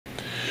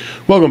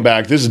Welcome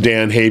back. This is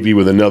Dan Havey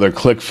with another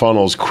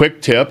ClickFunnels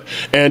quick tip,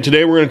 and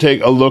today we're going to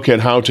take a look at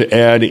how to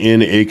add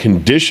in a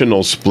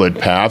conditional split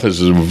path.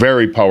 This is a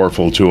very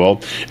powerful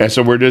tool, and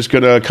so we're just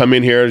going to come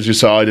in here. As you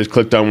saw, I just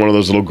clicked on one of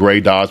those little gray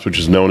dots, which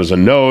is known as a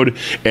node,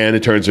 and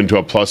it turns into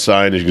a plus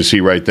sign, as you can see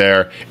right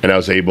there, and I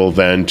was able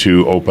then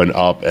to open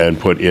up and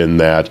put in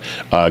that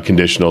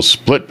conditional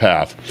split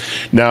path.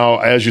 Now,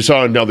 as you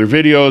saw in other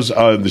videos,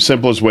 the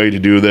simplest way to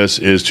do this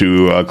is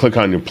to click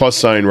on your plus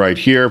sign right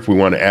here if we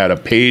want to add a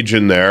page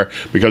in there.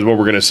 Because what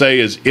we're going to say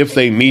is if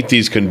they meet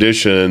these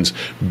conditions,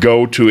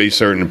 go to a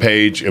certain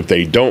page. If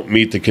they don't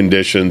meet the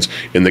conditions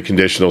in the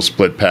conditional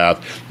split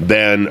path,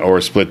 then,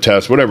 or split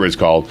test, whatever it's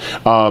called,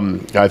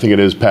 I think it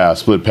is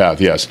split path,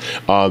 yes,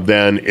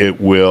 then it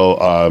will,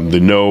 the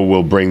no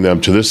will bring them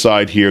to this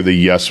side here, the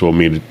yes will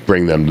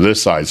bring them to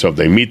this side. So if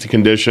they meet the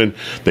condition,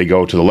 they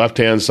go to the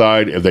left-hand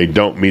side. If they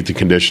don't meet the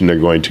condition, they're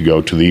going to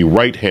go to the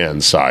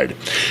right-hand side.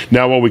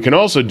 Now, what we can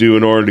also do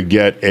in order to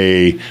get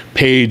a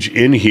page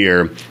in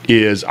here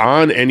is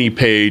on any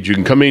page, you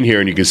can come in here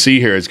and you can see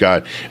here it's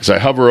got, as I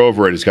hover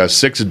over it, it's got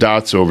 6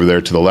 dots over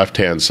there to the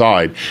left-hand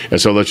side.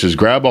 And so let's just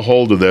grab a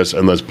hold of this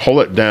and let's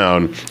pull it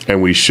down,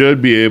 and we should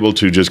be able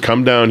to just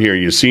come down here.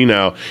 You see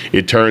now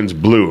it turns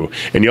blue.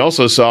 And you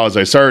also saw as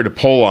I started to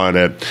pull on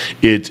it,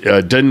 it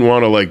didn't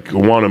want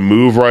to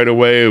move right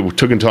away. It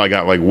took until I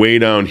got like way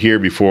down here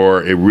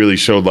before it really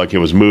showed like it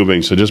was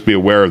moving. So just be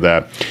aware of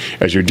that.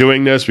 As you're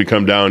doing this, we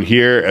come down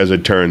here as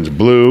it turns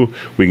blue.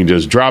 We can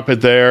just drop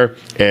it there,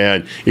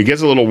 and it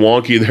gets a little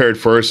wonky there at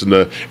first, and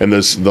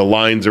the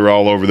lines are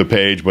all over the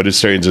page, but it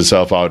straightens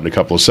itself out in a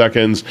couple of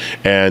seconds,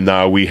 and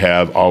now we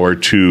have our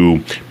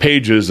 2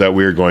 pages that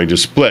we're going to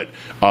split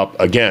up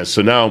against.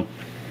 So now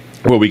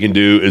what we can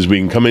do is we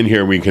can come in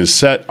here and we can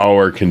set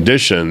our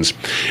conditions.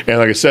 And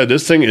like I said,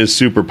 this thing is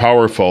super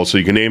powerful, so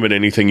you can name it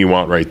anything you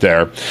want right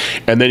there.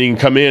 And then you can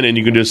come in and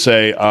you can just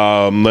say,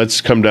 let's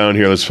come down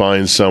here, let's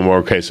find somewhere.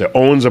 Okay, so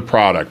owns a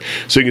product.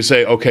 So you can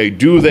say, okay,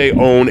 do they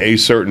own a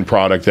certain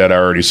product that I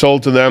already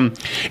sold to them?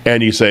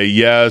 And you say,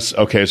 yes.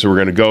 Okay, so we're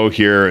going to go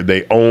here.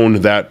 They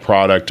own that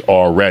product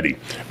already.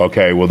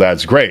 Okay, well,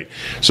 that's great.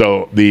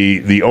 So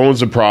the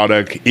owns a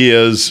product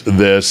is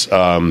this,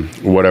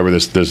 whatever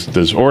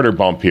this order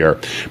bump here.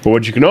 But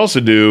what you can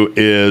also do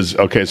is,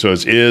 okay, so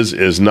it's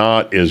is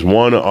not, is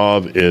one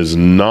of, is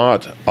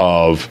not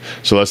of.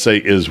 So let's say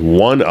is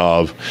one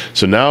of.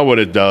 So now what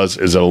it does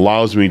is it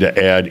allows me to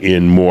add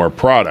in more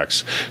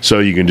products. So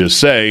you can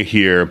just say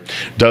here,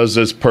 does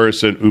this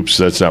person, oops,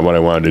 that's not what I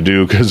wanted to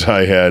do because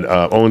I had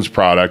owns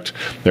product.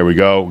 There we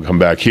go. We'll come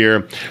back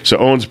here. So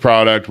owns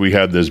product, we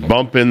had this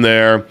bump in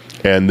there.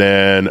 And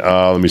then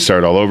let me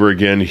start all over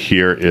again.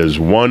 Here is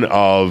one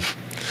of.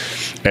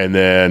 And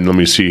then let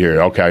me see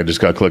here. Okay, I just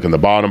got to click on the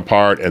bottom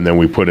part, and then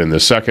we put in the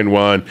second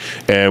one,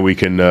 and we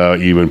can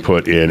even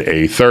put in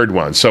a third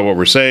one. So what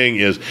we're saying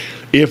is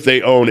if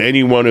they own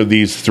any one of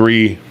these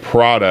 3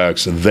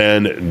 products,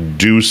 then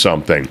do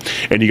something.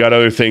 And you got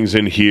other things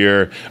in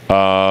here.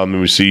 Let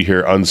me see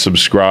here.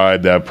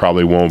 Unsubscribe. That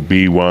probably won't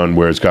be one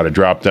where it's got a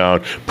drop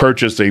down.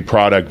 Purchase a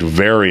product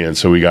variant.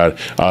 So we got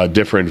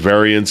different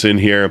variants in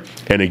here.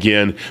 And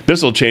again,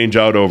 this will change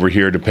out over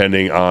here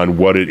depending on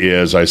what it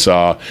is. I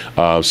saw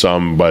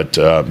some, but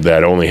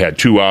that only had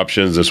 2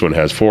 options. This one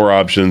has 4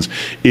 options.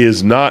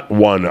 Is not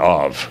one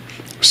of.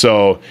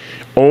 So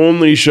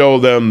only show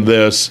them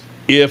this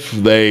if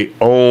they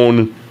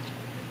own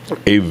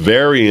a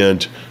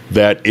variant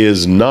that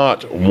is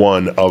not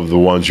one of the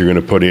ones you're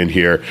going to put in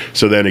here.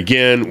 So then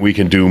again, we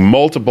can do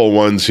multiple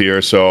ones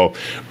here. So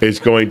it's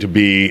going to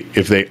be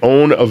if they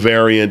own a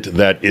variant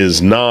that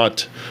is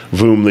not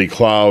Voomly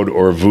Cloud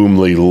or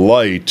Voomly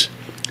Light,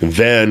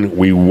 then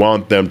we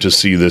want them to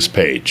see this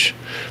page.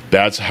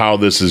 That's how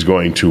this is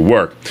going to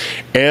work.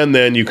 And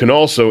then you can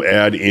also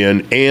add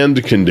in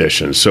and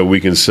conditions. So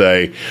we can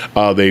say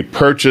they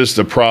purchased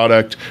the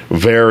product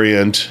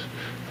variant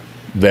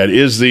that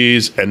is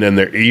these, and then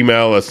their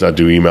email. Let's not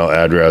do email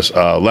address.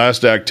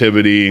 Last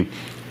activity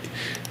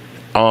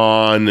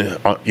on,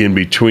 in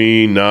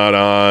between, not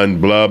on,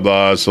 blah,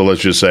 blah. So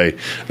let's just say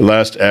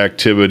last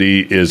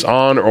activity is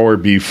on or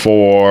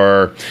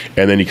before,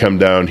 and then you come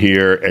down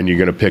here and you're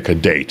going to pick a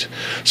date.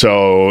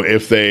 So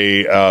if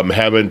they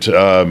haven't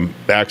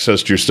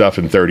accessed your stuff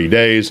in 30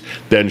 days,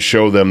 then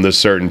show them this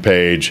certain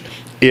page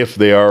if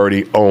they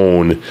already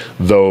own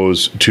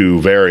those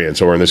 2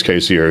 variants, or in this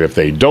case here, if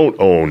they don't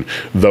own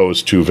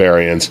those 2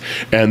 variants.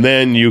 And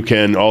then you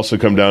can also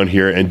come down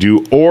here and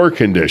do or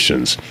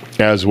conditions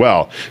as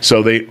well.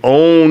 So they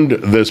owned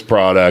this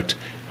product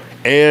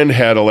and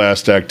had a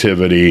last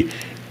activity,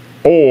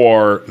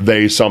 or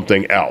they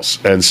something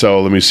else. And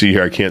so let me see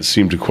here. I can't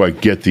seem to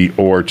quite get the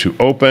or to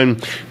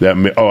open.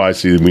 That oh, I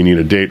see. We need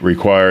a date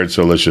required.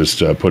 So let's just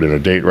put in a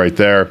date right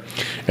there.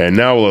 And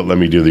now let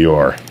me do the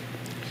or.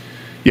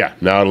 Yeah,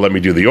 now let me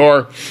do the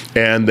or,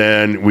 and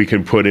then we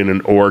can put in an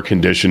or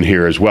condition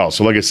here as well.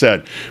 So like I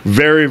said,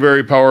 very,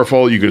 very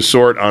powerful. You can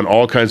sort on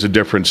all kinds of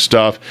different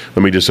stuff.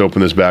 Let me just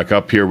open this back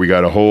up here. We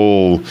got a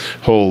whole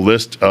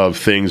list of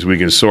things we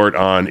can sort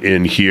on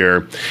in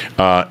here,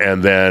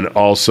 and then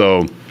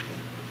also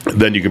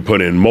Then you can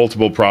put in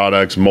multiple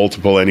products,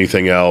 multiple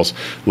anything else,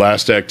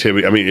 last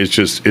activity. I mean,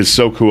 it's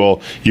so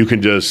cool. You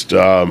can just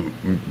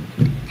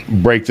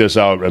break this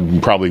out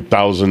in probably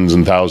thousands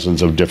and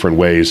thousands of different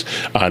ways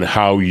on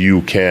how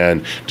you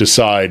can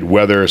decide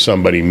whether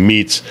somebody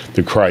meets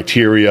the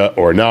criteria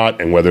or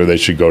not, and whether they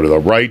should go to the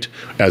right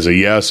as a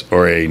yes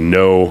or a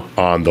no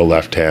on the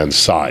left-hand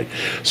side.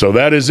 So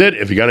that is it.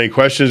 If you got any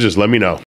questions, just let me know.